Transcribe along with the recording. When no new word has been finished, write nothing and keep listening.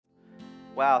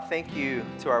Wow, thank you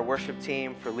to our worship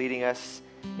team for leading us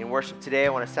in worship today. I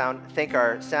want to thank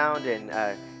our sound and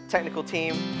technical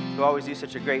team who always do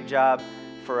such a great job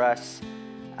for us.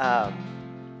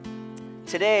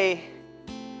 Today,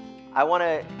 I want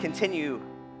to continue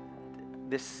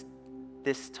this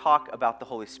talk about the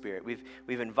Holy Spirit.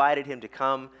 We've invited him to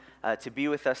come to be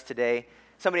with us today.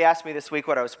 Somebody asked me this week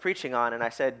what I was preaching on, and I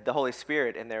said the Holy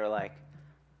Spirit, and they were like,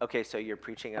 "Okay, so you're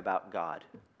preaching about God."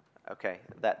 Okay,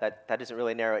 that doesn't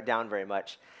really narrow it down very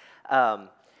much.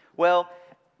 Well,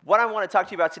 what I want to talk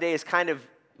to you about today is kind of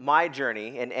my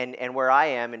journey and where I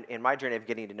am in my journey of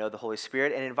getting to know the Holy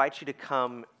Spirit, and invite you to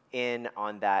come in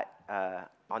on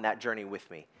that journey with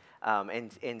me,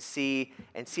 and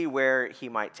see where he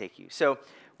might take you. So,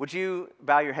 would you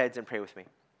bow your heads and pray with me?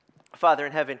 Father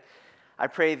in heaven, I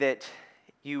pray that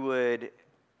you would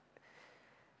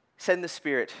send the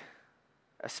Spirit,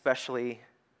 especially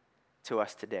to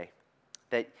us today.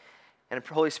 And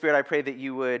Holy Spirit, I pray that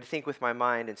you would think with my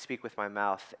mind and speak with my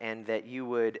mouth, and that you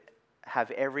would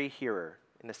have every hearer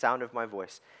in the sound of my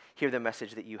voice hear the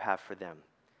message that you have for them.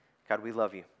 God, we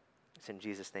love you. It's in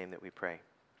Jesus' name that we pray.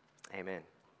 Amen.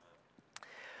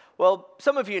 Well,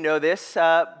 some of you know this,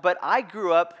 but I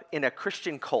grew up in a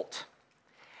Christian cult.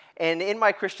 And in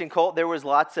my Christian cult, there was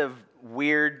lots of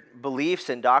weird beliefs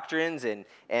and doctrines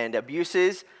and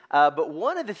abuses. But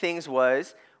one of the things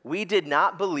was we did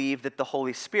not believe that the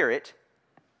Holy Spirit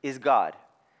is God.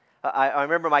 I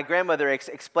remember my grandmother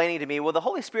explaining to me, well, the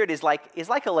Holy Spirit is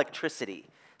like electricity.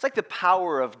 It's like the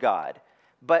power of God,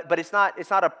 but it's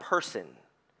not a person.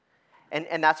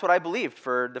 And that's what I believed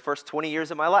for the first 20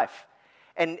 years of my life.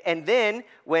 And then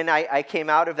when I came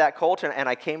out of that cult and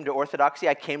I came to Orthodoxy,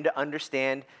 I came to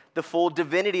understand the full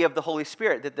divinity of the Holy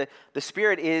Spirit, that the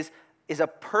Spirit is a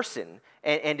person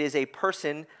and is a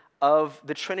person of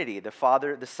the Trinity, the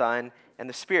Father, the Son, and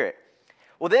the Spirit.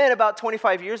 Well, then about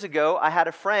 25 years ago, I had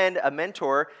a friend, a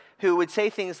mentor, who would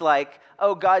say things like,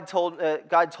 "Oh, God told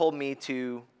me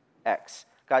to X.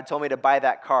 God told me to buy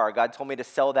that car. God told me to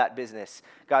sell that business.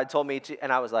 God told me to,"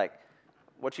 and I was like,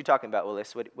 "What you talking about,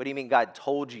 Willis? What do you mean God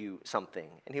told you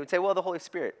something?" And he would say, "Well, the Holy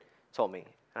Spirit told me."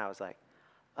 And I was like,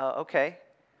 "Okay.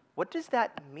 What does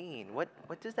that mean? What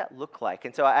does that look like?"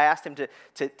 And so I asked him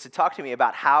to talk to me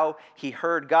about how he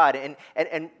heard God.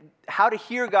 And how to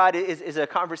hear God is a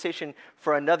conversation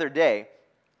for another day.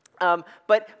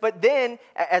 But then,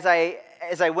 as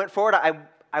I went forward,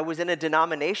 I was in a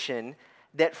denomination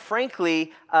that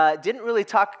frankly didn't really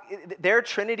talk. Their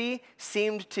Trinity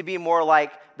seemed to be more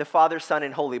like the Father, Son,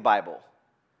 and Holy Bible.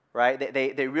 Right?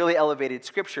 They really elevated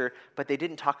Scripture, but they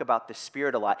didn't talk about the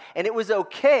Spirit a lot. And it was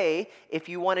okay if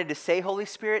you wanted to say Holy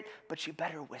Spirit, but you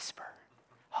better whisper,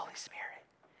 "Holy Spirit,"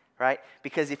 right?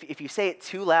 Because if you say it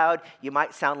too loud, you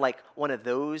might sound like one of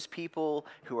those people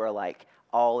who are like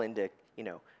all into,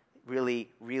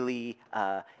 really, really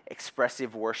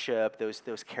expressive worship, those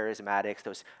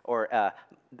charismatics, or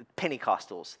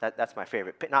Pentecostals. That's my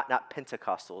favorite. Not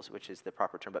Pentecostals, which is the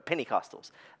proper term, but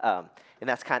Pentecostals. And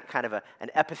that's kind of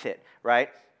an epithet,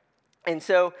 right? And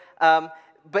so,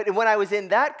 but when I was in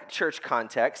that church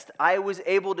context, I was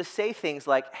able to say things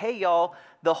like, "Hey, y'all,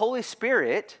 the Holy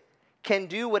Spirit can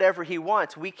do whatever he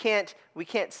wants. We can't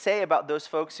say about those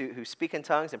folks who speak in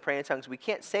tongues and pray in tongues, we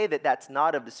can't say that that's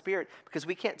not of the Spirit, because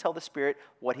we can't tell the Spirit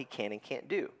what he can and can't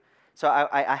do." So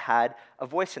I had a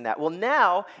voice in that. Well,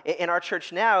 now, in our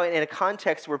church now, in a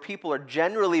context where people are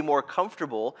generally more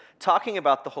comfortable talking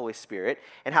about the Holy Spirit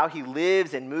and how he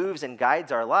lives and moves and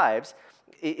guides our lives,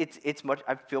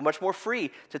 I feel much more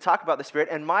free to talk about the Spirit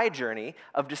and my journey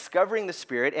of discovering the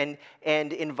Spirit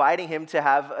and inviting him to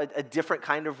have a different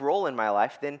kind of role in my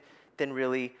life than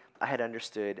really I had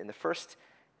understood in the first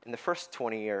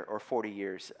 20 or 40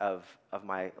 years of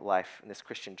my life in this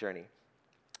Christian journey.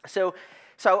 So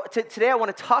today I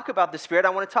want to talk about the Spirit.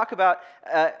 I want to talk about,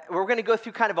 we're going to go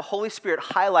through kind of a Holy Spirit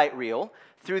highlight reel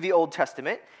through the Old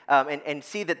Testament and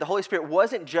see that the Holy Spirit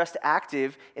wasn't just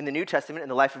active in the New Testament, in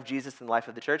the life of Jesus and the life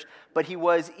of the church, but he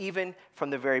was even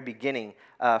from the very beginning,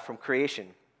 from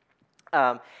creation.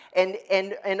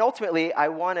 And ultimately, I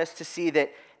want us to see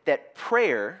that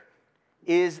prayer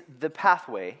is the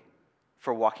pathway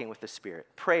for walking with the Spirit.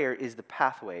 Prayer is the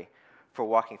pathway for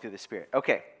walking through the Spirit.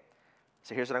 Okay,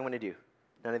 so here's what I'm going to do.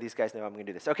 None of these guys know I'm going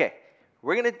to do this. Okay,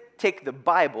 we're going to take the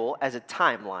Bible as a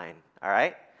timeline, all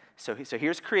right? So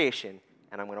here's creation,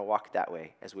 and I'm going to walk that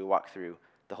way as we walk through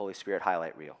the Holy Spirit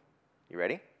highlight reel. You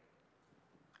ready?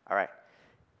 All right.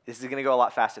 This is going to go a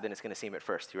lot faster than it's going to seem at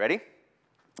first. You ready?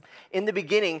 In the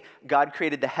beginning, God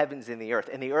created the heavens and the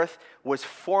earth was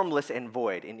formless and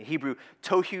void. In Hebrew,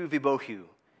 tohu vibohu.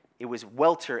 It was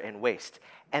welter and waste.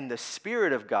 And the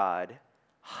Spirit of God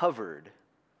hovered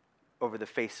over the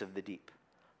face of the deep.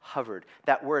 Hovered.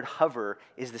 That word hover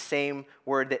is the same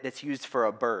word that's used for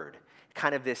a bird.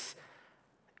 Kind of this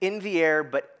in the air,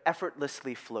 but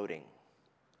effortlessly floating.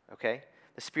 Okay?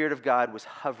 The Spirit of God was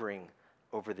hovering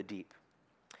over the deep.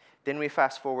 Then we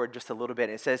fast forward just a little bit,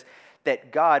 and it says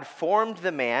that God formed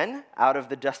the man out of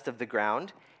the dust of the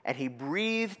ground, and he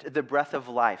breathed the breath of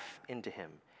life into him.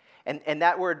 And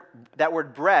that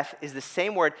word breath is the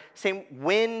same word, same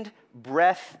wind,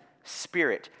 breath,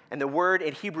 spirit. And the word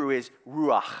in Hebrew is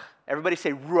ruach. Everybody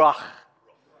say ruach.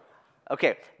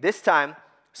 Okay, this time,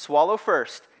 swallow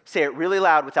first. Say it really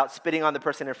loud without spitting on the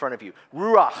person in front of you.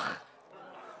 Ruach.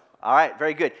 All right,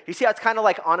 very good. You see how it's kind of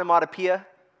like onomatopoeia?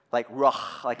 Like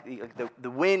ruach, like the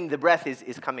wind, the breath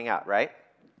is coming out, right?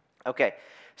 Okay,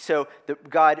 so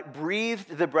God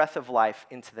breathed the breath of life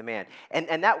into the man.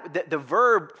 And that the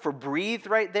verb for breathe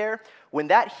right there, when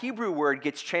that Hebrew word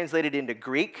gets translated into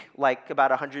Greek, like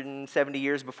about 170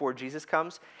 years before Jesus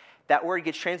comes, that word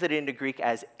gets translated into Greek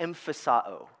as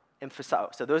emphasao.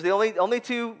 Emphasao. So those are the only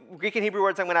two Greek and Hebrew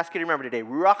words I'm going to ask you to remember today.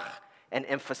 Ruach and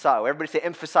emphasao. Everybody say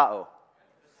emphasao.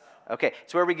 Okay,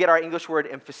 it's where we get our English word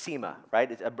emphysema,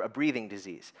 right? It's a breathing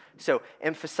disease. So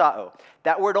emphasao.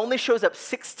 That word only shows up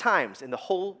 6 times in the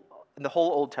whole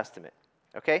Old Testament.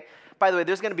 Okay? By the way,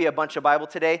 there's going to be a bunch of Bible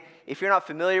today. If you're not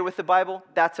familiar with the Bible,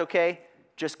 that's okay.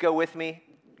 Just go with me.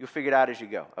 You'll figure it out as you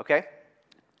go. Okay?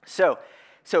 So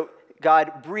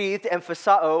God breathed,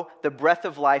 emphasao, the breath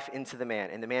of life into the man,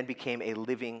 and the man became a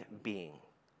living being.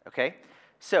 Okay?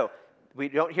 So we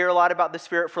don't hear a lot about the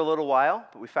Spirit for a little while,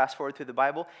 but we fast forward through the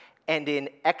Bible. And in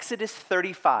Exodus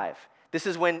 35, this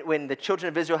is when the children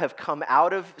of Israel have come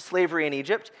out of slavery in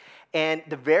Egypt, and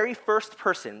the very first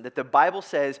person that the Bible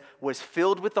says was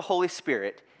filled with the Holy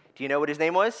Spirit, do you know what his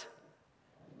name was?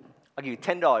 I'll give you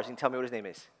 $10. You can tell me what his name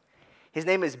is. His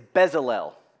name is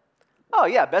Bezalel. Oh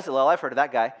yeah, Bezalel, I've heard of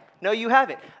that guy. No, you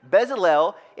haven't.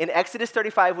 Bezalel in Exodus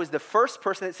 35 was the first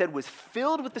person that said was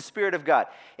filled with the Spirit of God.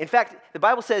 In fact, the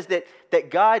Bible says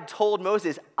that God told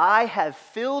Moses, I have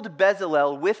filled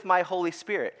Bezalel with my Holy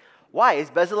Spirit. Why? Is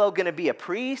Bezalel going to be a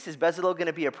priest? Is Bezalel going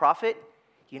to be a prophet?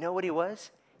 You know what he was?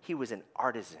 He was an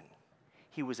artisan.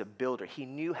 He was a builder. He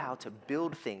knew how to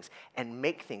build things and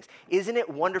make things. Isn't it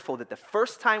wonderful that the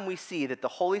first time we see that the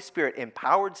Holy Spirit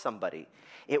empowered somebody,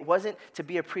 it wasn't to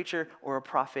be a preacher or a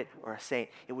prophet or a saint.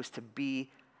 It was to be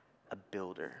a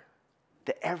builder.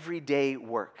 The everyday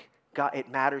work, God, it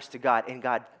matters to God, and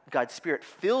God's Spirit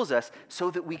fills us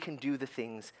so that we can do the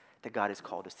things that God has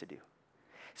called us to do.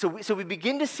 So we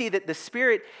begin to see that the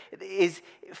Spirit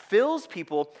fills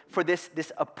people for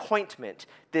this appointment,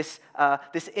 this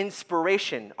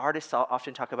inspiration. Artists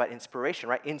often talk about inspiration,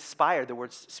 right? Inspire, the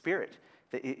word spirit.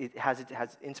 It has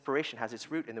inspiration, has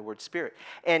its root in the word spirit.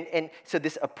 And so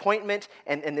this appointment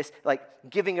and this like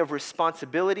giving of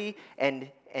responsibility and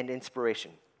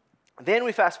inspiration. Then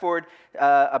we fast forward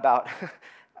about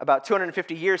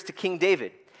 250 years to King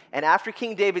David. And after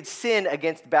King David's sin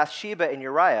against Bathsheba and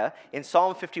Uriah, in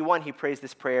Psalm 51, he prays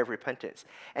this prayer of repentance.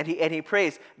 And he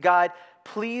prays, God,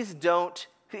 please don't,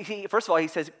 first of all, he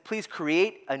says, please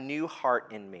create a new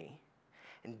heart in me,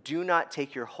 and do not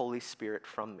take your Holy Spirit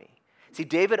from me. See,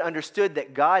 David understood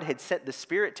that God had sent the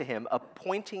Spirit to him,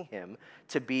 appointing him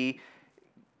to be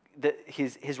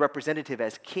his representative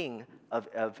as king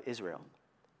of Israel.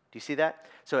 Do you see that?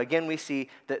 So again, we see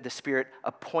the Spirit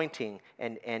appointing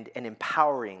and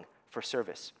empowering for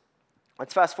service.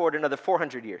 Let's fast forward another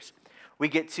 400 years. We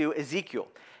get to Ezekiel.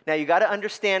 Now, you got to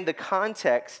understand the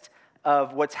context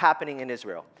of what's happening in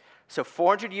Israel. So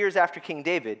 400 years after King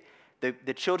David,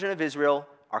 the children of Israel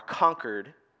are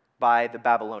conquered by the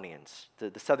Babylonians.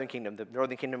 The southern kingdom, the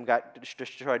northern kingdom got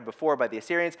destroyed before by the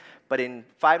Assyrians, but in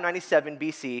 597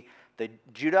 BC, the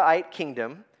Judahite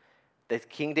kingdom, the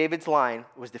King David's line,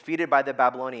 was defeated by the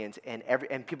Babylonians,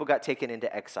 and people got taken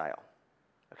into exile.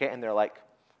 Okay, and they're like,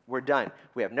 we're done.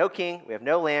 We have no king, we have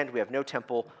no land, we have no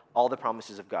temple. All the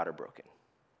promises of God are broken.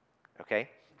 Okay?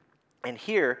 And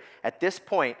here, at this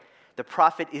point, the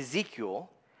prophet Ezekiel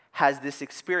has this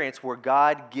experience where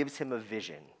God gives him a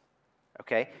vision.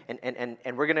 Okay?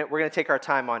 And we're gonna take our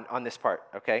time on this part,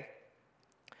 okay?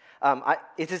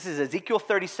 This is Ezekiel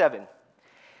 37.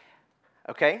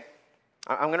 Okay?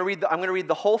 I'm going to read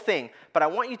the whole thing, but I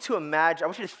want you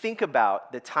to think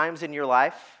about the times in your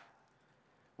life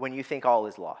when you think all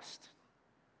is lost.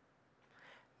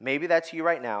 Maybe that's you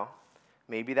right now.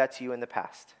 Maybe that's you in the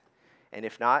past. And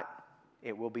if not,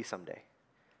 it will be someday.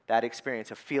 That experience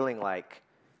of feeling like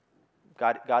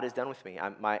God is done with me.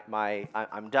 I'm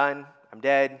done. I'm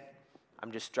dead.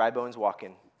 I'm just dry bones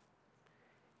walking.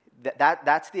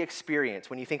 That's the experience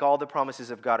when you think all the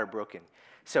promises of God are broken.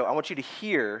 So I want you to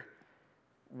hear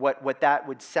what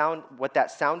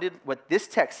this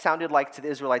text sounded like to the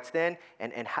Israelites then,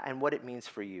 and what it means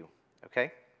for you.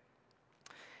 Okay?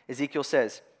 Ezekiel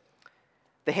says,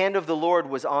 "The hand of the Lord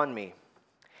was on me,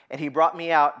 and he brought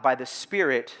me out by the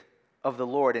Spirit of the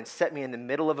Lord and set me in the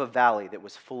middle of a valley that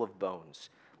was full of bones."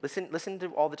 Listen to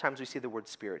all the times we see the word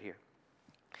Spirit here.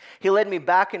 "He led me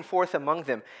back and forth among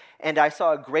them, and I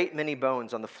saw a great many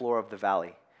bones on the floor of the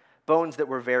valley, bones that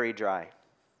were very dry.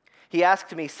 He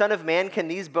asked me, 'Son of man, can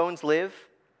these bones live?'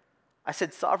 I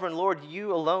said, 'Sovereign Lord,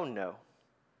 you alone know.'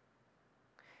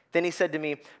 Then he said to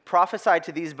me, 'Prophesy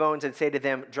to these bones and say to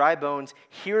them, dry bones,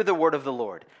 hear the word of the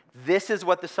Lord. This is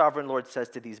what the sovereign Lord says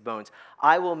to these bones.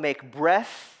 I will make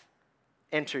breath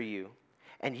enter you,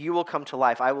 and you will come to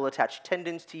life. I will attach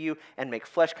tendons to you and make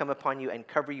flesh come upon you and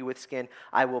cover you with skin.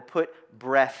 I will put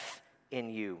breath in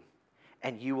you,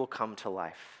 and you will come to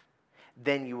life.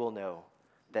 Then you will know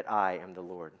that I am the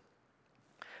Lord.'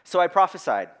 So I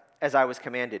prophesied as I was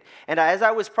commanded. And as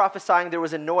I was prophesying, there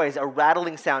was a noise, a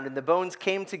rattling sound, and the bones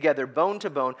came together, bone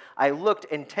to bone. I looked,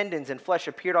 and tendons and flesh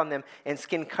appeared on them, and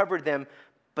skin covered them,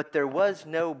 but there was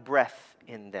no breath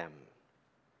in them.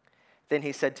 Then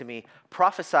he said to me,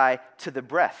 'Prophesy to the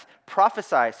breath.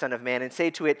 Prophesy, Son of man, and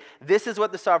say to it, this is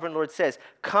what the sovereign Lord says.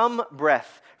 Come,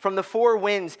 breath, from the four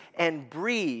winds, and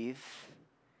breathe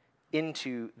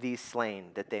into these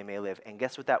slain, that they may live.'" And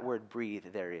guess what that word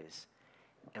breathe there is?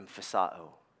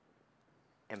 Emphasao.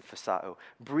 Emphasao.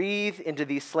 "Breathe into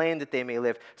these slain that they may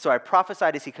live." So I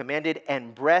prophesied as he commanded,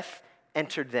 and breath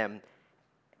entered them,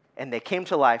 and they came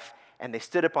to life, and they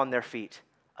stood up on their feet,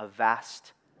 a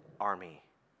vast army.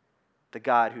 The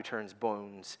God who turns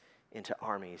bones into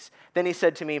armies. Then he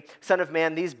said to me, "Son of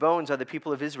man, these bones are the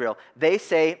people of Israel. They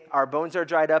say, 'Our bones are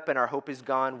dried up and our hope is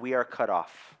gone. We are cut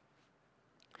off.'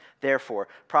 Therefore,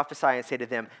 prophesy and say to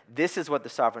them, this is what the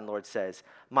sovereign Lord says.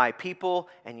 My people,"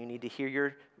 and you need to hear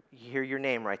your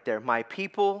name right there. "My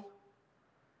people,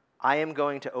 I am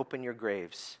going to open your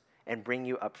graves and bring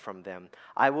you up from them.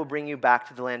 I will bring you back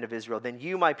to the land of Israel. Then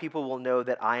you, my people, will know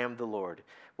that I am the Lord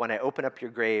when I open up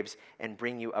your graves and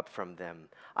bring you up from them.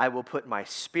 I will put my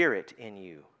spirit in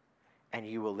you, and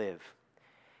you will live.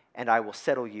 And I will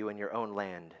settle you in your own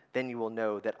land. Then you will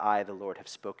know that I, the Lord, have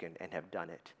spoken and have done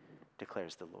it,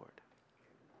 declares the Lord."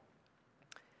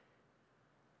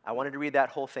 I wanted to read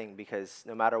that whole thing because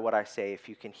no matter what I say, if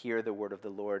you can hear the word of the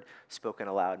Lord spoken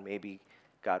aloud, maybe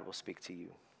God will speak to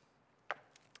you.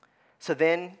 So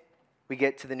then we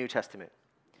get to the New Testament.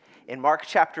 In Mark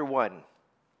chapter 1,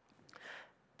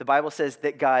 the Bible says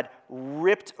that God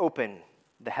ripped open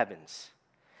the heavens.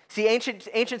 See,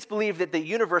 ancients believed that the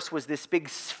universe was this big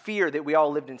sphere that we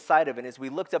all lived inside of, and as we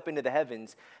looked up into the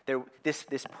heavens,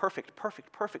 this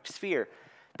perfect sphere,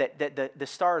 that the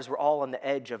stars were all on the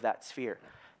edge of that sphere,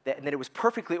 and that it was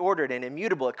perfectly ordered and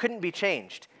immutable. It couldn't be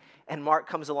changed. And Mark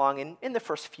comes along, and in the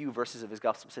first few verses of his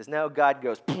gospel says, no, God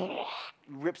goes,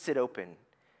 rips it open,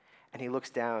 and he looks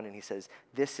down and he says,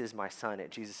 "This is my son," at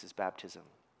Jesus' baptism.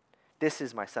 "This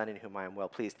is my son in whom I am well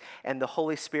pleased." And the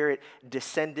Holy Spirit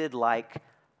descended like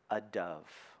a dove.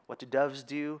 What do doves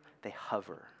do? They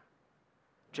hover,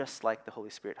 just like the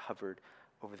Holy Spirit hovered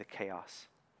over the chaos.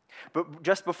 But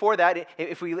just before that,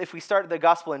 if we start the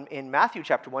gospel in Matthew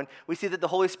chapter 1, we see that the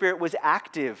Holy Spirit was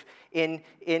active in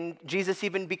Jesus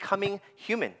even becoming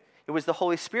human. It was the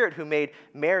Holy Spirit who made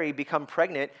Mary become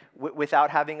pregnant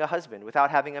without having a husband,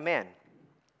 without having a man.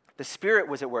 The Spirit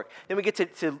was at work. Then we get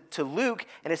to Luke,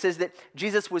 and it says that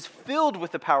Jesus was filled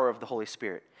with the power of the Holy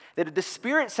Spirit. That the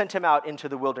Spirit sent him out into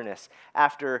the wilderness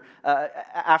after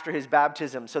his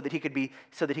baptism so that he could be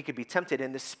tempted.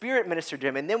 And the Spirit ministered to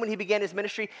him. And then when he began his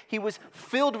ministry, he was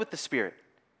filled with the Spirit.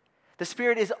 The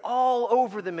Spirit is all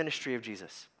over the ministry of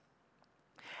Jesus.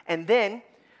 And then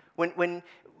when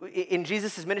in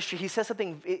Jesus' ministry, he says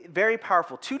something very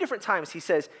powerful. 2 different times he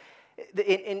says,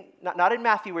 not in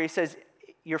Matthew where he says,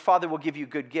 "Your Father will give you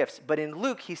good gifts," but in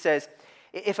Luke he says,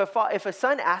 If a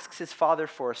son asks his father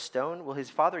for a stone, will his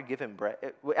father give him bread?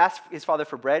 Ask his father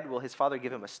for bread, will his father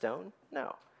give him a stone?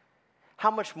 No.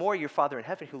 How much more your Father in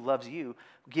heaven who loves you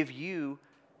give you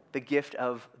the gift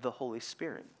of the Holy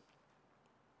Spirit?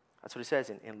 That's what it says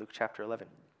in Luke chapter 11.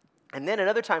 And then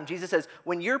another time Jesus says,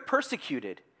 when you are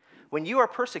persecuted,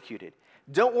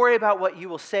 don't worry about what you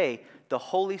will say. The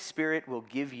Holy Spirit will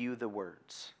give you the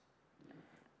words.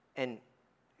 And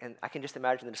I can just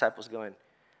imagine the disciples going,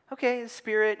 okay, the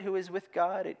Spirit who is with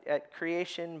God at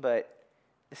creation, but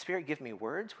the Spirit give me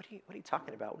words? What are you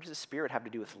talking about? What does the Spirit have to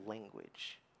do with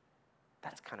language?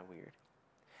 That's kind of weird.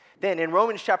 Then in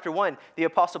Romans chapter 1, the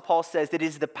Apostle Paul says that it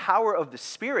is the power of the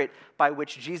Spirit by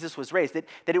which Jesus was raised, that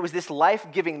it was this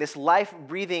life-giving, this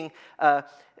life-breathing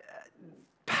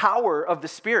power of the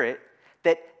Spirit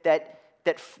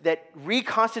that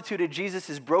reconstituted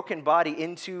Jesus' broken body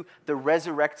into the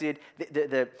resurrected,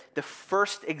 the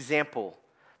first example,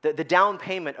 the down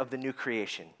payment of the new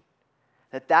creation.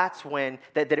 That's when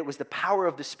it was the power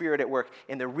of the Spirit at work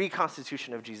in the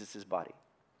reconstitution of Jesus' body.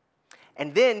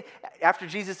 And then, after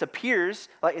Jesus appears,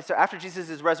 after Jesus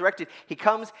is resurrected, he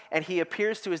comes and he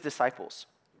appears to his disciples.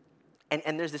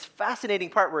 And there's this fascinating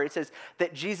part where it says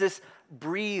that Jesus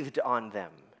breathed on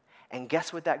them. And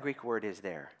guess what that Greek word is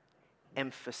there?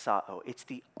 Emphasao. It's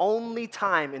the only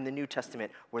time in the New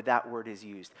Testament where that word is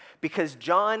used. Because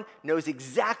John knows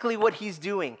exactly what he's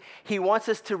doing. He wants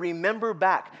us to remember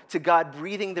back to God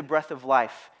breathing the breath of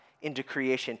life into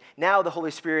creation. Now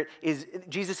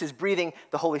Jesus is breathing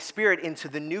the Holy Spirit into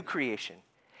the new creation.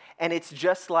 And it's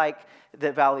just like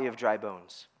the valley of dry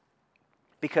bones.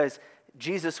 Because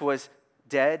Jesus was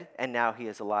dead and now he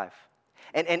is alive.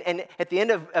 And at the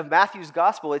end of Matthew's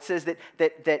gospel, it says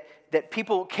that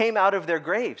people came out of their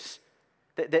graves.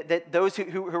 That those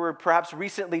who were perhaps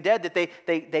recently dead, that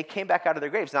they came back out of their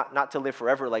graves, not to live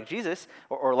forever like Jesus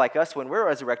or like us when we're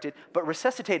resurrected, but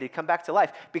resuscitated, come back to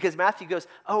life. Because Matthew goes,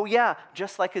 oh yeah,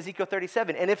 just like Ezekiel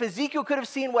 37. And if Ezekiel could have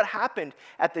seen what happened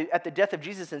at the death of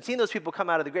Jesus and seen those people come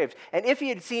out of the graves, and if he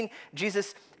had seen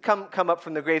Jesus come up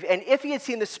from the grave, and if he had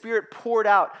seen the Spirit poured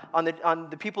out on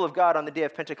the people of God on the day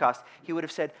of Pentecost, he would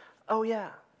have said, oh yeah,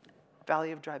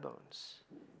 valley of dry bones,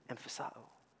 emphasao,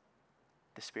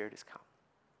 the Spirit has come.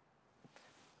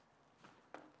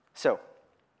 So,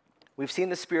 we've seen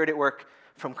the Spirit at work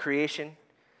from creation,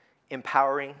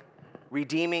 empowering,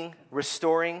 redeeming,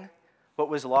 restoring what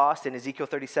was lost in Ezekiel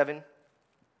 37.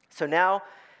 So now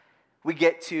we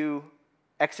get to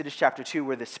Exodus chapter 2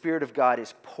 where the Spirit of God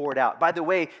is poured out. By the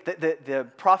way, the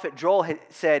prophet Joel had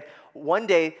said,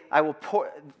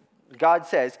 God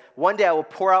says, one day I will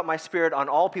pour out my Spirit on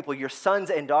all people. Your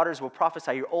sons and daughters will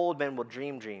prophesy. Your old men will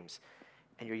dream dreams.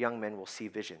 And your young men will see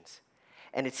visions.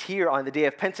 And it's here on the day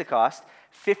of Pentecost,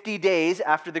 50 days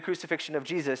after the crucifixion of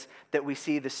Jesus, that we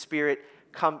see the Spirit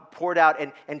come poured out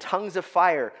and tongues of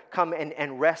fire come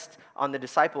and rest on the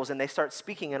disciples. And they start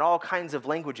speaking in all kinds of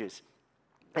languages.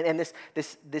 And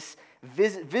this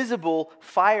visible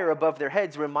fire above their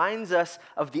heads reminds us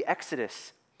of the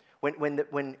Exodus,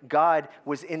 when God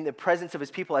was in the presence of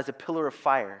his people as a pillar of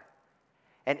fire.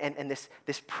 And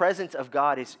this presence of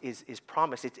God is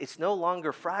promised. It's no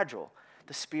longer fragile.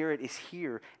 The Spirit is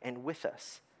here and with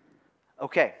us.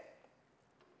 Okay,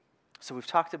 so we've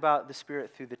talked about the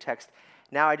Spirit through the text.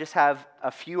 Now I just have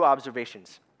a few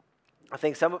observations. I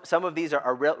think some of these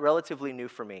are relatively new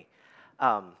for me.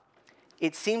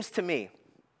 It seems to me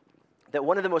that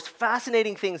one of the most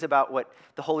fascinating things about what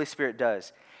the Holy Spirit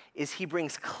does is he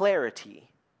brings clarity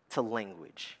to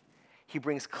language. He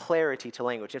brings clarity to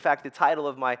language. In fact, the title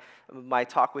of my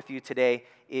talk with you today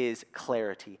is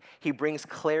Clarity. He brings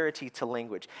clarity to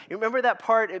language. You remember that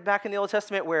part back in the Old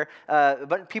Testament where a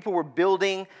bunch of people were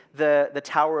building the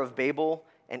Tower of Babel,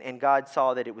 and God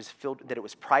saw that it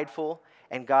was prideful,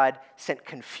 and God sent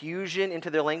confusion into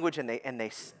their language, and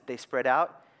they spread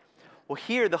out. Well,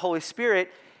 here the Holy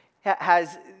Spirit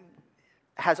has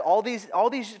all these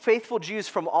faithful Jews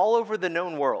from all over the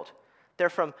known world. They're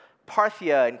from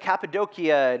Parthia and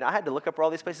Cappadocia, and I had to look up where all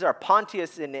these places are,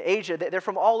 Pontus and Asia. They're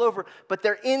from all over, but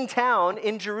they're in town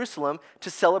in Jerusalem to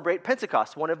celebrate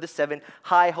Pentecost, one of the 7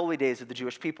 high holy days of the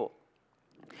Jewish people.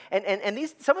 And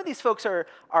some of these folks are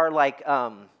like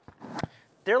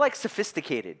they're like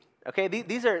sophisticated. Okay,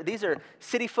 these are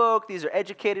city folk. These are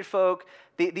educated folk.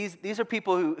 These are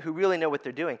people who really know what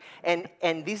they're doing.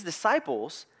 And these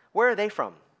disciples, where are they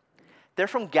from? They're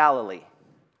from Galilee.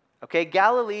 Okay,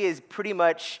 Galilee is pretty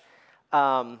much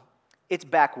it's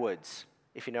backwoods,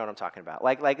 if you know what I'm talking about.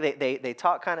 Like they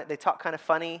talk kind of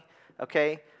funny.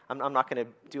 Okay, I'm not going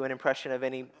to do an impression of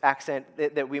any accent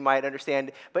that we might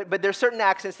understand. But there's certain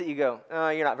accents that you go, oh,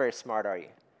 you're not very smart, are you?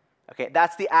 Okay,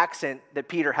 that's the accent that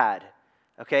Peter had.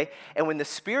 Okay, and when the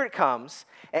Spirit comes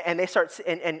and they start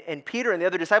and Peter and the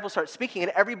other disciples start speaking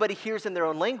and everybody hears in their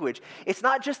own language, it's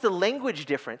not just a language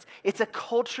difference, it's a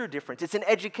culture difference, it's an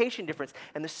education difference,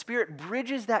 and the Spirit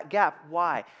bridges that gap.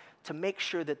 Why? To make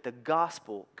sure that the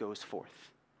gospel goes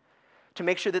forth, to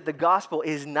make sure that the gospel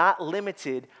is not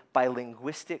limited by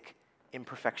linguistic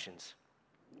imperfections.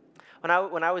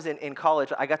 When I was in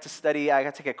college, I got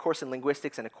to take a course in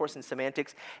linguistics and a course in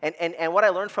semantics, and what I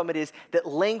learned from it is that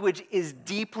language is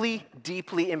deeply,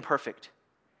 deeply imperfect.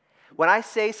 When I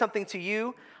say something to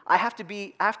you, I have to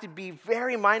be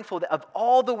very mindful of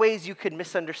all the ways you could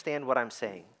misunderstand what I'm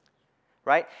saying,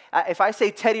 right? If I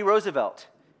say Teddy Roosevelt,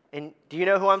 and do you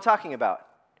know who I'm talking about?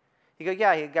 You go,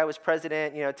 yeah, the guy was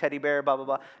president, teddy bear, blah, blah,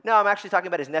 blah. No, I'm actually talking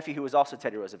about his nephew who was also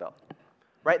Teddy Roosevelt,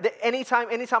 right?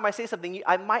 Anytime I say something,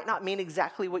 I might not mean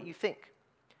exactly what you think.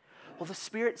 Well, the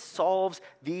Spirit solves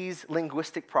these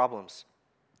linguistic problems,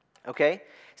 okay?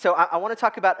 So I want to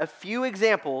talk about a few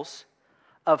examples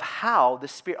of how the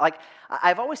Spirit,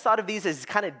 I've always thought of these as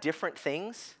kind of different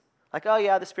things. Like, oh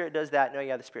yeah, the Spirit does that. No,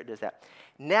 yeah, the Spirit does that.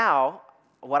 Now,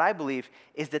 what I believe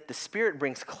is that the Spirit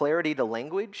brings clarity to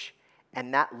language,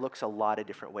 and that looks a lot of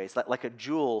different ways, like a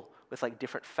jewel with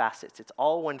different facets. It's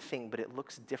all one thing, but it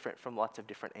looks different from lots of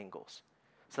different angles.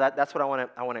 So that's what I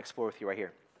want to explore with you right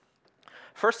here.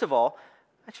 First of all,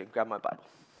 I should grab my Bible.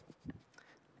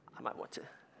 I might want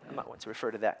to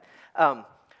refer to that.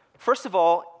 First of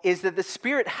all, is that the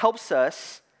Spirit helps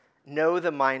us know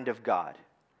the mind of God.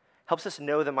 Helps us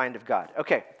know the mind of God.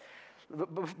 Okay,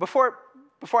 before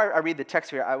I read the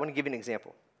text here, I want to give you an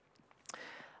example.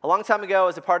 A long time ago, I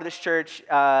was a part of this church,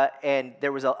 and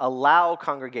there was a Lao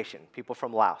congregation, people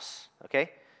from Laos,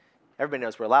 okay? Everybody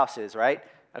knows where Laos is, right?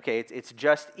 Okay, it's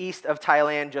just east of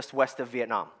Thailand, just west of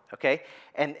Vietnam, okay?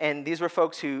 And these were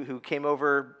folks who came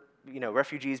over,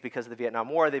 refugees because of the Vietnam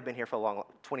War. They've been here for a long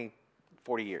 20,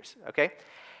 40 years, okay?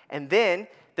 And then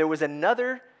there was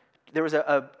another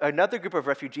group of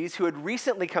refugees who had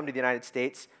recently come to the United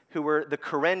States who were the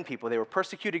Karen people. They were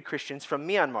persecuted Christians from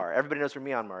Myanmar. Everybody knows where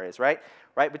Myanmar is, right?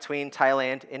 Right between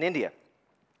Thailand and India.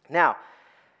 Now,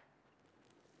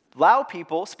 Lao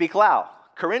people speak Lao.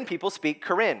 Karen people speak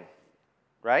Karen,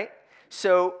 right?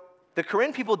 So the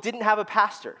Karen people didn't have a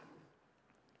pastor.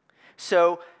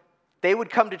 So they would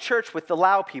come to church with the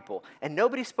Lao people, and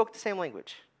nobody spoke the same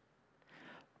language.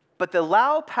 But the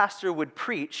Lao pastor would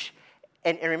preach,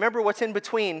 and remember what's in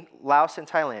between Laos and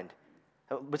Thailand,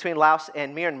 between Laos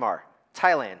and Myanmar,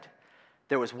 Thailand.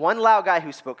 There was one Lao guy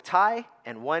who spoke Thai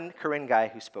and one Karen guy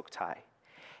who spoke Thai.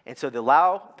 And so the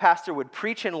Lao pastor would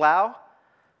preach in Lao.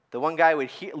 The one guy would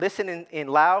listen in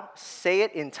Lao, say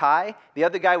it in Thai. The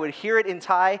other guy would hear it in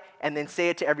Thai and then say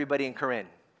it to everybody in Karen.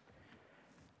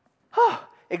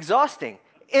 Exhausting,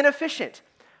 inefficient.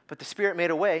 But the Spirit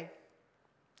made a way.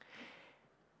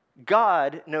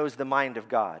 God knows the mind of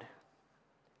God,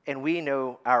 and we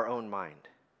know our own mind.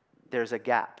 There's a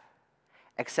gap,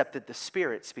 except that the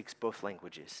Spirit speaks both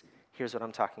languages. Here's what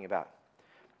I'm talking about.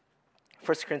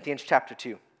 1 Corinthians chapter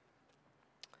 2.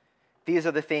 These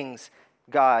are the things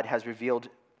God has revealed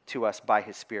to us by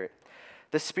His Spirit.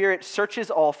 The Spirit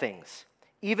searches all things,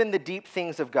 even the deep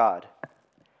things of God.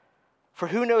 For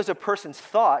who knows a person's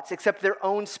thoughts except their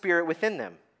own spirit within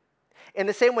them? In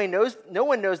the same way, no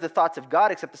one knows the thoughts of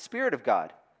God except the Spirit of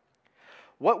God.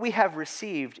 What we have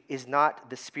received is not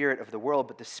the spirit of the world,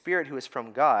 but the Spirit who is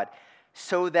from God,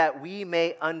 so that we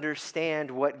may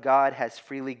understand what God has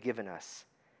freely given us.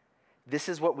 This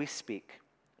is what we speak,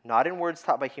 not in words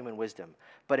taught by human wisdom,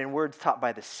 but in words taught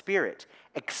by the Spirit,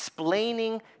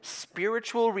 explaining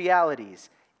spiritual realities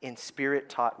in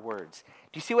Spirit-taught words.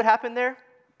 Do you see what happened there?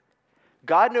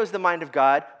 God knows the mind of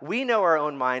God. We know our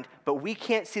own mind, but we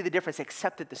can't see the difference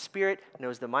except that the Spirit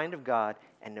knows the mind of God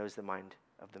and knows the mind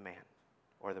of the man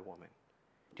or the woman.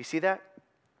 Do you see that?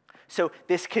 So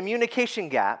this communication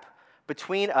gap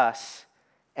between us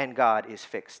and God is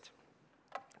fixed.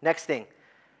 Next thing,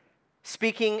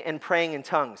 speaking and praying in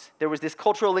tongues. There was this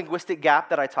cultural linguistic gap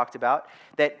that I talked about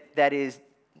that is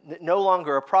no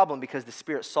longer a problem because the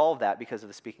Spirit solved that because of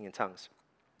the speaking in tongues.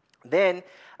 Then,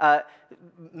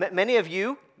 many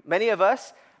of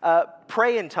us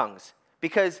pray in tongues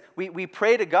because we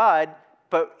pray to God,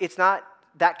 but it's not,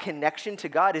 that connection to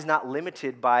God is not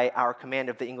limited by our command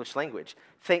of the English language.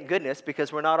 Thank goodness,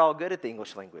 because we're not all good at the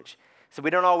English language. So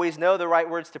we don't always know the right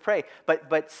words to pray.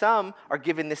 But some are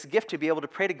given this gift to be able to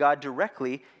pray to God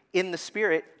directly in the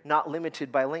Spirit, not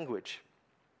limited by language.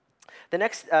 The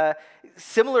next,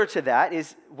 similar to that,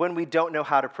 is when we don't know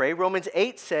how to pray. Romans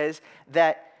 8 says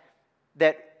that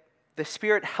the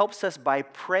Spirit helps us by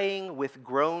praying with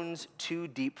groans too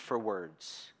deep for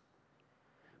words.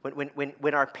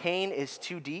 When our pain is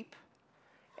too deep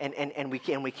and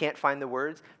we can't find the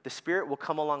words, the Spirit will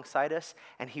come alongside us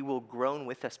and He will groan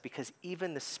with us because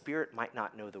even the Spirit might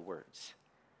not know the words.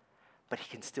 But He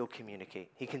can still communicate.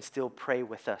 He can still pray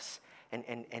with us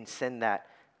and send that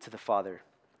to the Father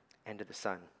and to the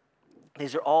Son.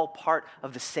 These are all part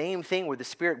of the same thing where the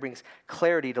Spirit brings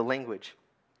clarity to language.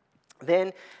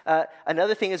 Then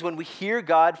another thing is when we hear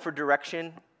God for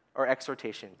direction or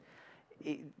exhortation.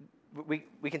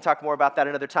 We can talk more about that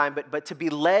another time, but to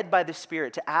be led by the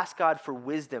Spirit, to ask God for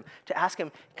wisdom, to ask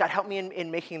Him, God, help me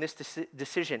in making this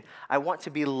decision. I want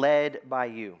to be led by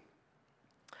you.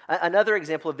 Another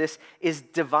example of this is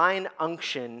divine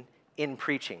unction in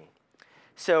preaching.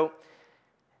 So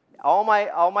All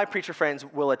my preacher friends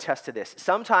will attest to this.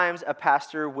 Sometimes a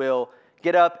pastor will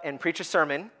get up and preach a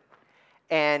sermon,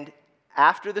 and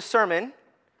after the sermon,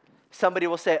 somebody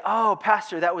will say, "Oh,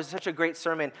 pastor, that was such a great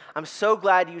sermon. I'm so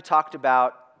glad you talked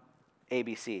about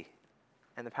ABC."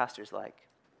 And the pastor's like,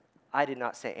 "I did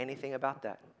not say anything about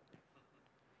that."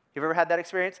 You've ever had that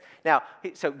experience? Now,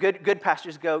 so good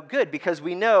pastors go, good, because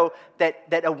we know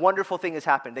that a wonderful thing has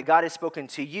happened, that God has spoken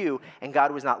to you, and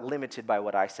God was not limited by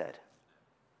what I said.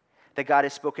 That God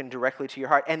has spoken directly to your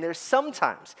heart. And there's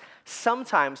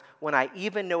sometimes when I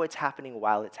even know it's happening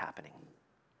while it's happening.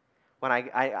 When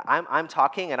I'm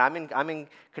talking and I'm in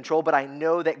control, but I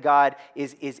know that God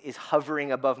is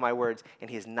hovering above my words, and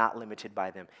he is not limited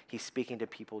by them. He's speaking to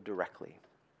people directly.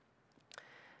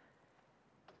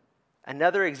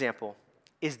 Another example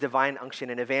is divine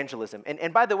unction and evangelism.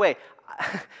 And by the way,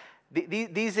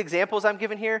 these examples I'm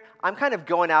giving here, I'm kind of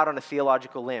going out on a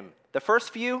theological limb. The first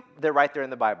few, they're right there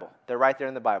in the Bible. They're right there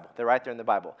in the Bible. They're right there in the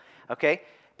Bible. Okay?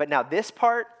 But now this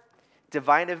part,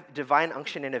 divine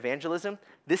unction and evangelism,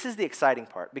 this is the exciting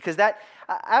part. Because I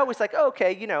always like, oh,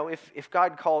 okay, if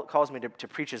God calls me to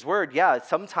preach his word, yeah,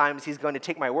 sometimes he's going to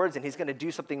take my words and he's going to do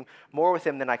something more with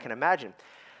them than I can imagine.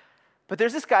 But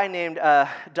there's this guy named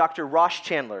Dr. Ross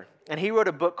Chandler, and he wrote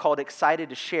a book called Excited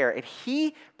to Share, and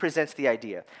he presents the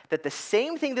idea that the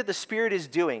same thing that the Spirit is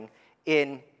doing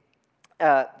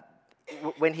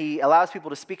when he allows people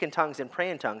to speak in tongues and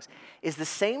pray in tongues is the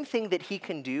same thing that he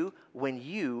can do when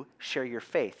you share your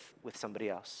faith with somebody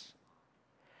else.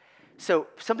 So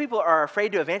some people are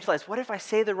afraid to evangelize. What if I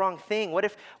say the wrong thing? What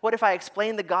if I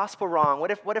explain the gospel wrong?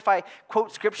 What if I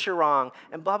quote scripture wrong?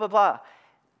 And blah, blah, blah.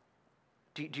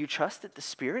 Do you trust that the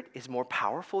Spirit is more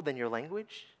powerful than your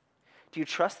language? Do you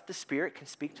trust that the Spirit can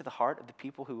speak to the heart of the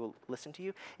people who will listen to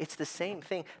you? It's the same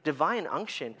thing. Divine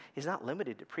unction is not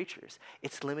limited to preachers.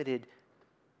 It's limited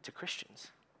to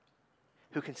Christians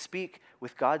who can speak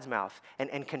with God's mouth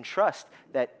and can trust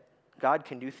that God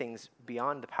can do things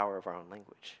beyond the power of our own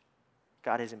language.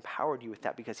 God has empowered you with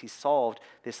that because he solved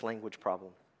this language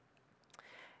problem.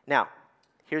 Now,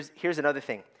 here's another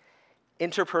thing.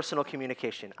 Interpersonal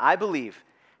communication. I believe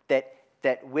that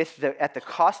at the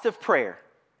cost of prayer,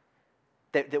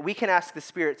 that we can ask the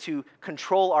Spirit to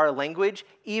control our language,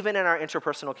 even in our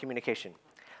interpersonal communication.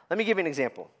 Let me give you an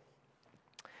example.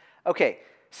 Okay,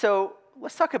 so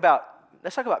let's talk about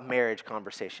marriage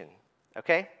conversation.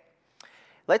 Okay,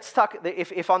 let's talk.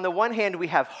 If on the one hand we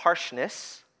have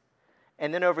harshness,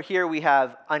 and then over here we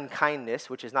have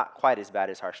unkindness, which is not quite as bad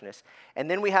as harshness, and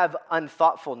then we have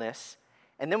unthoughtfulness.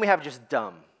 And then we have just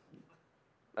dumb,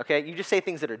 okay? You just say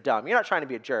things that are dumb. You're not trying to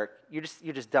be a jerk. You're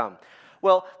just dumb.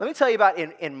 Well, let me tell you about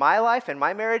in my life, in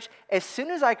my marriage, as soon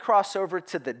as I cross over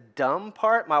to the dumb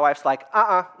part, my wife's like,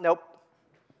 nope.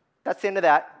 That's the end of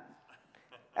that.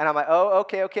 And I'm like, oh,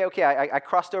 okay. I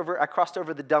crossed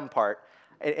over the dumb part.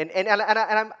 And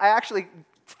I actually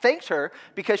thanked her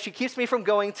because she keeps me from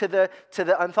going to the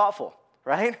unthoughtful,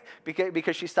 right?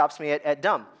 Because she stops me at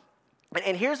dumb.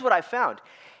 And here's what I found.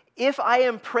 If I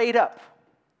am prayed up,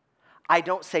 I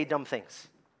don't say dumb things.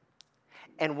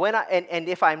 And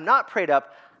if I'm not prayed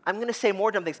up, I'm going to say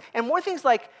more dumb things. And more things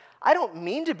like, I don't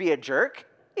mean to be a jerk.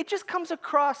 It just comes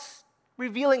across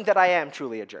revealing that I am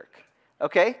truly a jerk.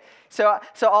 Okay? So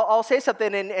I'll say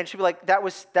something and she'll be like, that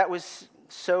was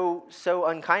so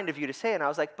unkind of you to say. And I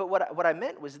was like, but what I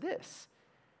meant was this.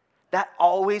 That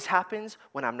always happens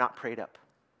when I'm not prayed up.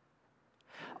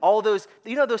 All those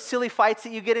silly fights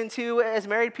that you get into as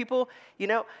married people,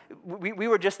 we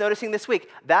were just noticing this week.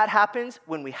 That happens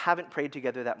when we haven't prayed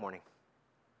together that morning.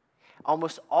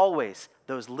 Almost always,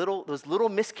 those little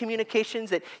miscommunications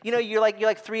that, you're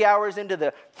like 3 hours into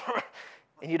the,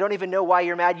 and you don't even know why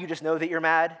you're mad, you just know that you're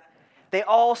mad. They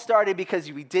all started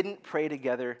because we didn't pray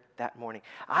together that morning.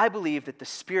 I believe that the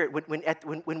Spirit,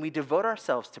 when we devote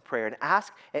ourselves to prayer and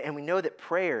ask, and we know that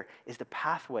prayer is the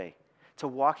pathway to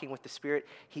walking with the Spirit,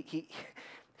 he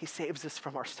saves us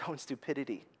from our own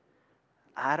stupidity.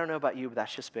 I don't know about you, but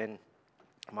that's just been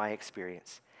my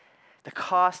experience. The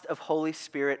cost of Holy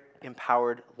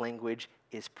Spirit-empowered language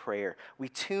is prayer. We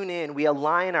tune in, we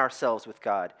align ourselves with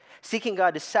God, seeking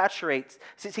God's Spirit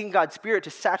to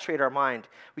saturate our mind.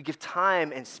 We give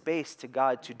time and space to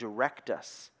God to direct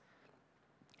us,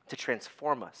 to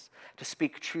transform us, to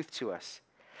speak truth to us.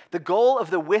 The goal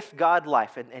of the with God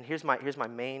life, and here's my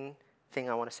main thing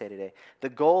I want to say today. The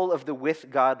goal of the with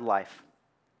God life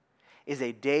is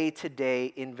a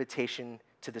day-to-day invitation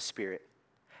to the Spirit,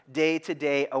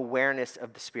 day-to-day awareness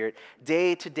of the Spirit,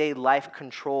 day-to-day life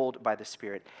controlled by the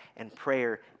Spirit, and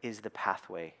prayer is the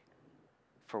pathway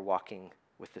for walking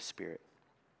with the Spirit.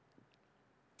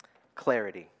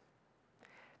 Clarity.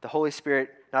 The Holy Spirit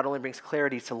not only brings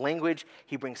clarity to language,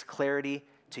 he brings clarity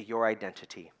to your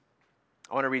identity.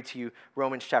 I want to read to you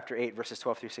Romans chapter 8, verses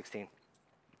 12 through 16.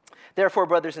 Therefore,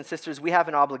 brothers and sisters, we have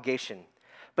an obligation,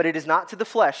 but it is not to the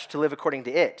flesh to live according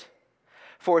to it.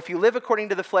 For if you live according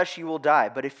to the flesh, you will die.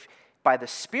 But if by the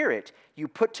Spirit you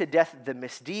put to death the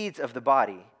misdeeds of the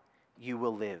body, you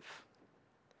will live.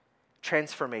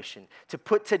 Transformation, to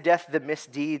put to death the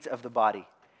misdeeds of the body.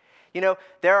 You know,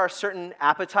 there are certain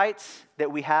appetites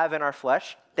that we have in our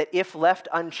flesh that if left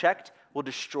unchecked will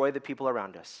destroy the people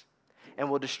around us and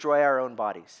will destroy our own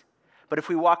bodies. But if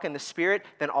we walk in the Spirit,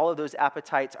 then all of those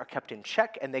appetites are kept in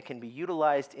check and they can be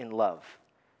utilized in love.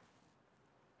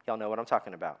 Y'all know what I'm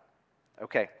talking about.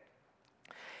 Okay.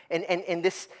 And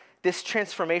this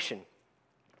transformation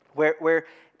where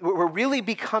we're really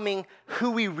becoming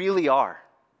who we really are.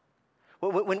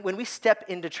 When we step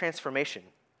into transformation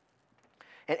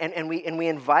and we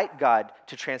invite God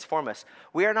to transform us,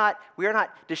 we are not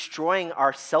destroying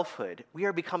our selfhood. We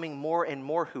are becoming more and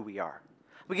more who we are.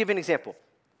 Let me give you an example.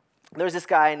 There was this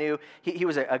guy I knew. He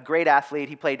was a great athlete.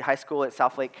 He played high school at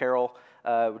South Lake Carroll,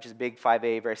 which is a big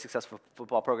 5A, very successful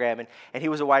football program, and he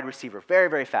was a wide receiver, very,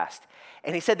 very fast.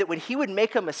 And he said that when he would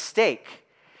make a mistake,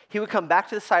 he would come back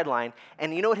to the sideline,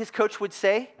 and you know what his coach would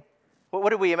say? What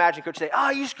did we imagine coach say?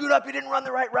 You screwed up, you didn't run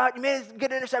the right route, you made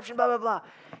get an interception, blah, blah, blah.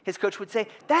 His coach would say,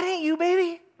 that ain't you,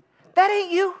 baby. That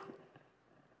ain't you.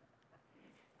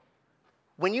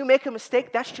 When you make a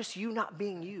mistake, that's just you not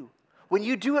being you. When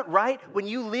you do it right, when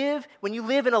you live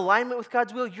in alignment with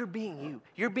God's will, you're being you.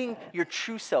 You're being your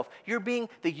true self. You're being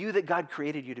the you that God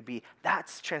created you to be.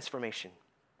 That's transformation.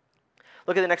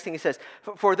 Look at the next thing he says.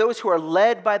 For those who are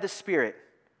led by the Spirit,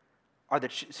 by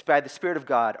the Spirit of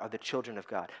God, are the children of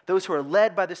God. Those who are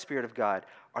led by the Spirit of God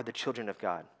are the children of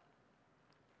God.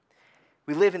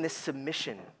 We live in this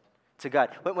submission to God.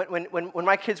 When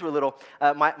my kids were little,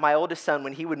 my oldest son,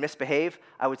 when he would misbehave,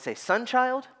 I would say, son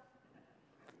child.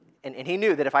 And he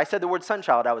knew that if I said the word son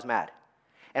child, I was mad.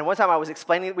 And one time I was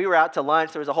explaining, we were out to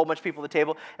lunch, there was a whole bunch of people at the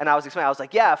table, and I was explaining, I was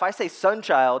like, yeah, if I say son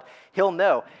child, he'll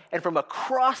know. And from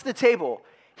across the table,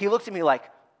 he looked at me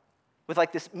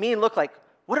with this mean look like,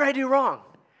 what did I do wrong?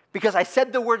 Because I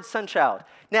said the word son child.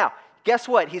 Now, guess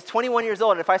what? He's 21 years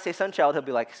old, and if I say son child, he'll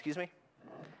be like, excuse me?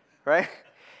 Right?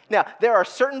 Now, there are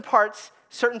certain parts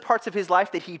of his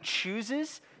life that he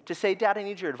chooses to say, Dad, I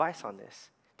need your advice on this.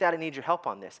 Dad, I need your help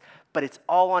on this. But it's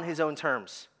all on his own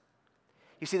terms.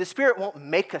 You see, the Spirit won't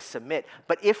make us submit,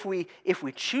 but if we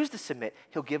choose to submit,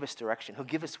 he'll give us direction. He'll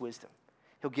give us wisdom.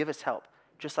 He'll give us help,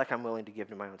 just like I'm willing to give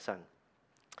to my own son.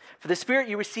 For the Spirit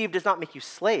you received does not make you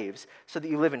slaves so that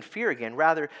you live in fear again.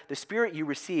 Rather, the Spirit you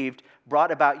received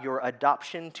brought about your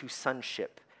adoption to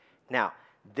sonship. Now,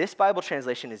 this Bible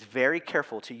translation is very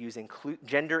careful to use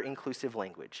gender-inclusive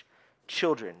language.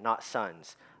 Children, not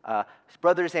sons.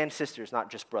 Brothers and sisters,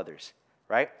 not just brothers,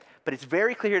 right? But it's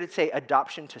very clear to say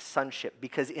adoption to sonship,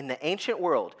 because in the ancient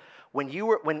world,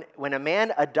 when a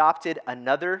man adopted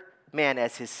another man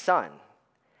as his son,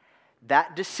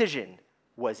 that decision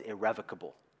was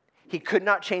irrevocable. He could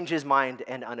not change his mind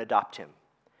and unadopt him.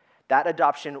 That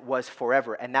adoption was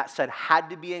forever, and that son had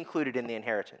to be included in the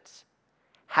inheritance.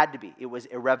 Had to be. It was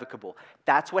irrevocable.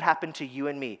 That's what happened to you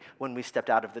and me when we stepped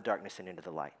out of the darkness and into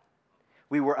the light.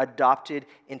 We were adopted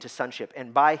into sonship,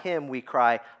 and by him we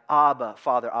cry, Abba,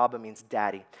 Father. Abba means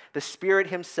daddy. The Spirit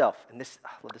himself, and I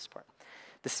love this part.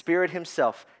 The Spirit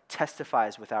himself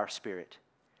testifies with our spirit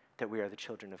that we are the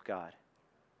children of God.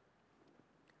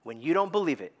 When you don't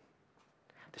believe it,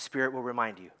 the Spirit will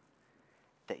remind you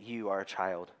that you are a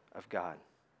child of God.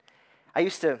 I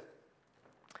used to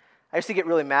get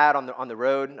really mad on the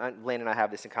road. Lane and I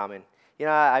have this in common. You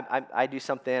know, I do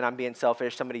something, I'm being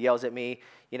selfish, somebody yells at me,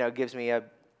 gives me a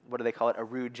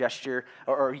rude gesture,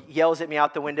 or yells at me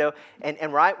out the window.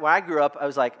 And where I grew up, I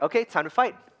was like, okay, time to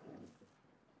fight.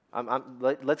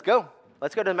 Let's go.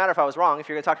 Let's go. Doesn't matter if I was wrong. If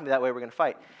you're going to talk to me that way, we're going to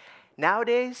fight.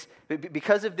 Nowadays,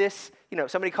 because of this,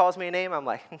 somebody calls me a name, I'm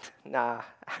like, nah,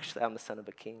 actually, I'm the son of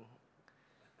a king.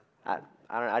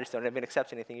 I just don't even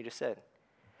accept anything you just said.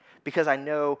 Because I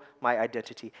know my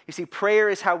identity. You see, prayer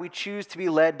is how we choose to be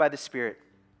led by the Spirit.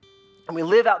 And we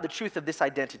live out the truth of this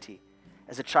identity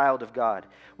as a child of God.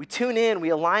 We tune in, we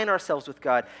align ourselves with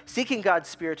God, seeking God's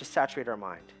Spirit to saturate our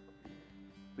mind.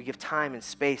 We give time and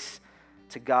space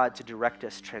to God to direct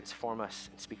us, transform us,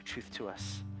 and speak truth to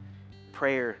us.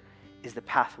 Prayer is the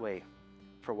pathway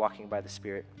for walking by the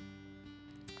Spirit.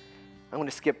 I'm going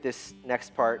to skip this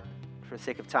next part for the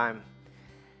sake of time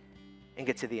and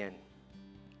get to the end.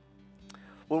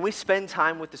 When we spend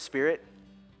time with the Spirit,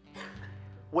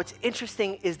 what's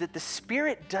interesting is that the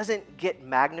Spirit doesn't get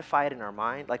magnified in our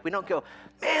mind. Like, we don't go,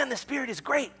 man, the Spirit is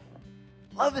great.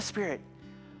 Love the Spirit.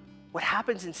 What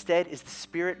happens instead is the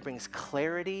Spirit brings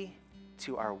clarity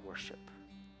to our worship.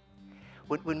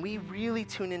 When we really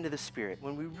tune into the Spirit,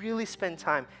 when we really spend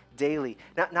time daily,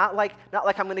 not like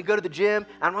I'm going to go to the gym,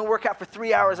 and I'm going to work out for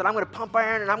 3 hours, and I'm going to pump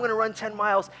iron, and I'm going to run 10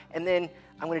 miles, and then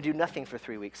I'm going to do nothing for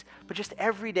 3 weeks. But just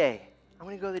every day, I'm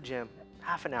going to go to the gym,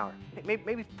 half an hour,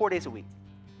 maybe 4 days a week.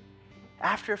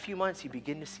 After a few months, you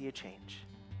begin to see a change.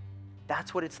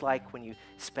 That's what it's like when you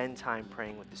spend time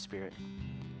praying with the Spirit.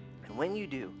 And when you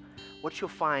do, what you'll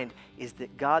find is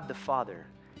that God the Father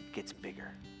gets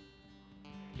bigger.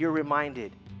 You're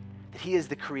reminded that He is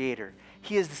the creator.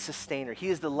 He is the sustainer. He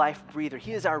is the life breather.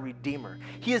 He is our redeemer.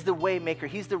 He is the way maker.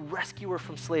 He's the rescuer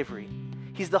from slavery.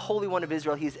 He's the Holy One of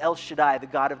Israel. He's El Shaddai, the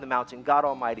God of the mountain, God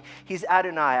Almighty. He's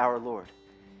Adonai, our Lord.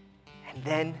 And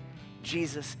then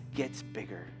Jesus gets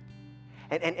bigger.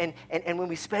 And when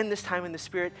we spend this time in the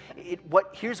Spirit,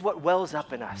 here's what wells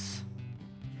up in us.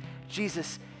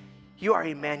 Jesus, you are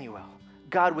Emmanuel,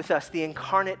 God with us, the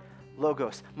incarnate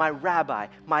Logos, my rabbi,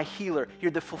 my healer.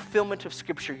 You're the fulfillment of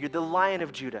Scripture. You're the Lion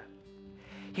of Judah.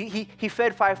 He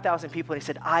fed 5,000 people and he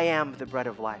said, I am the bread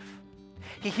of life.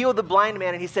 He healed the blind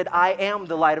man and he said, I am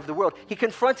the light of the world. He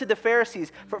confronted the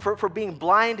Pharisees for being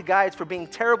blind guides, for being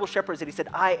terrible shepherds, and he said,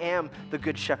 I am the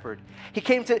good shepherd. He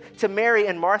came to Mary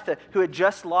and Martha, who had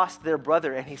just lost their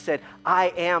brother, and he said, I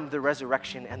am the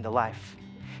resurrection and the life.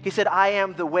 He said, I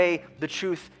am the way, the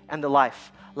truth, and the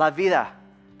life. La vida,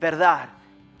 verdad,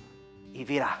 y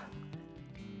vida.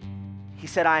 He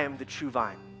said, I am the true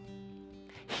vine.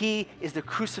 He is the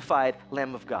crucified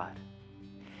Lamb of God.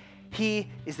 He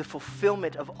is the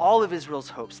fulfillment of all of Israel's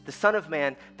hopes, the Son of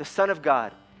Man, the Son of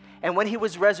God. And when he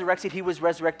was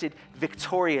resurrected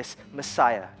victorious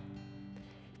Messiah.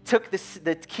 Took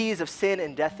the keys of sin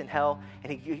and death and hell,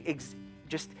 and he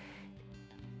just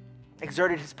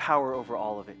exerted his power over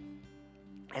all of it.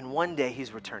 And one day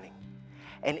he's returning.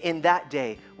 And in that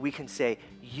day, we can say,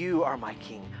 you are my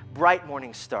King, bright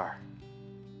morning star.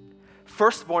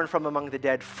 Firstborn from among the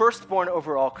dead, firstborn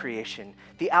over all creation,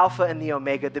 the Alpha and the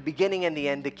Omega, the beginning and the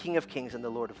end, the King of kings and the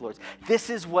Lord of lords. This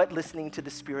is what listening to the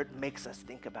Spirit makes us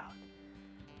think about.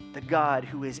 The God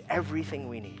who is everything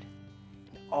we need,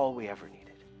 and all we ever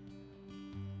needed.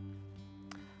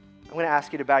 I'm going to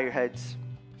ask you to bow your heads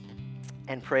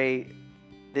and pray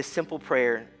this simple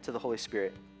prayer to the Holy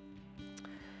Spirit.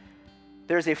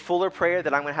 There's a fuller prayer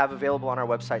that I'm going to have available on our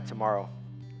website tomorrow.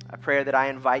 A prayer that I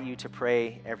invite you to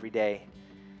pray every day,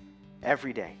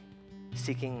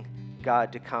 seeking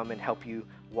God to come and help you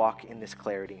walk in this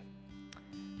clarity.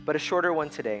 But a shorter one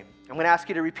today. I'm going to ask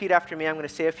you to repeat after me. I'm going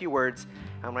to say a few words.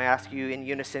 I'm going to ask you in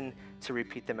unison to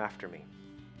repeat them after me.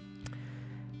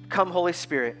 Come, Holy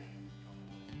Spirit,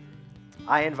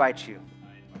 I invite you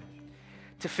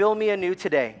to fill me anew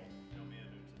today.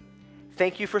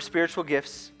 Thank you for spiritual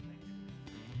gifts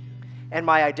and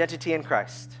my identity in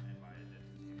Christ.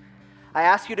 I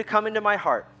ask you to come into my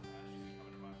heart,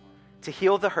 to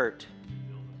heal the hurt,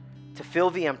 to fill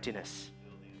the emptiness,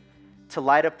 to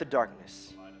light up the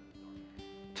darkness,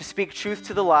 to speak truth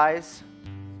to the lies,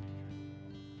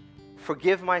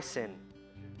 forgive my sin,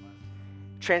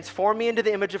 transform me into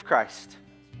the image of Christ,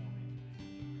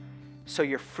 so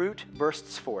your fruit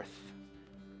bursts forth,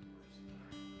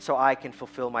 so I can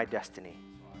fulfill my destiny.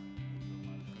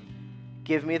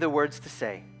 Give me the words to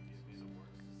say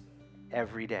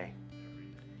every day.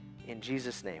 In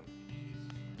Jesus' name,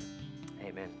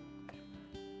 amen.